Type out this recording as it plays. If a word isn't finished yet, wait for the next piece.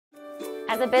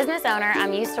As a business owner,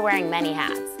 I'm used to wearing many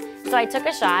hats, so I took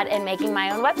a shot at making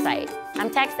my own website. I'm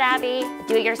tech savvy,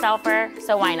 do-it-yourselfer,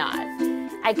 so why not?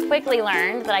 I quickly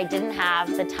learned that I didn't have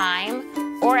the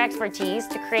time or expertise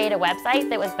to create a website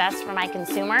that was best for my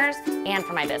consumers and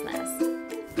for my business.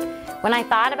 When I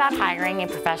thought about hiring a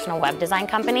professional web design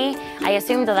company, I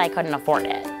assumed that I couldn't afford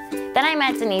it. Then I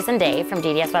met Denise and Dave from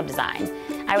DDS Web Design.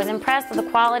 I was impressed with the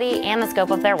quality and the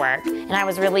scope of their work, and I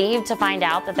was relieved to find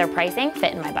out that their pricing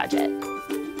fit in my budget.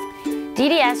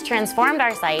 DDS transformed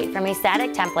our site from a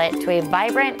static template to a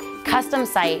vibrant, custom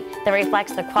site that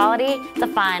reflects the quality, the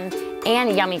fun,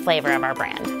 and yummy flavor of our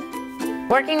brand.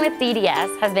 Working with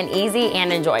DDS has been easy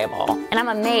and enjoyable, and I'm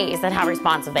amazed at how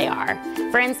responsive they are.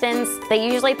 For instance, they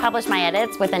usually publish my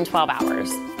edits within 12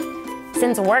 hours.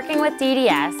 Since working with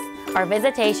DDS, our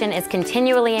visitation is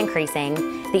continually increasing,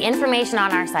 the information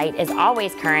on our site is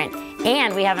always current,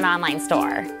 and we have an online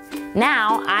store.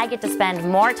 Now, I get to spend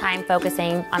more time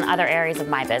focusing on other areas of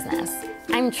my business.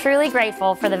 I'm truly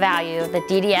grateful for the value that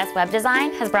DDS Web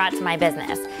Design has brought to my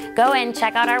business. Go and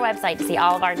check out our website to see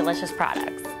all of our delicious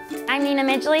products. I'm Nina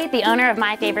Midgley, the owner of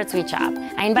My Favorite Sweet Shop.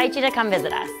 I invite you to come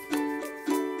visit us.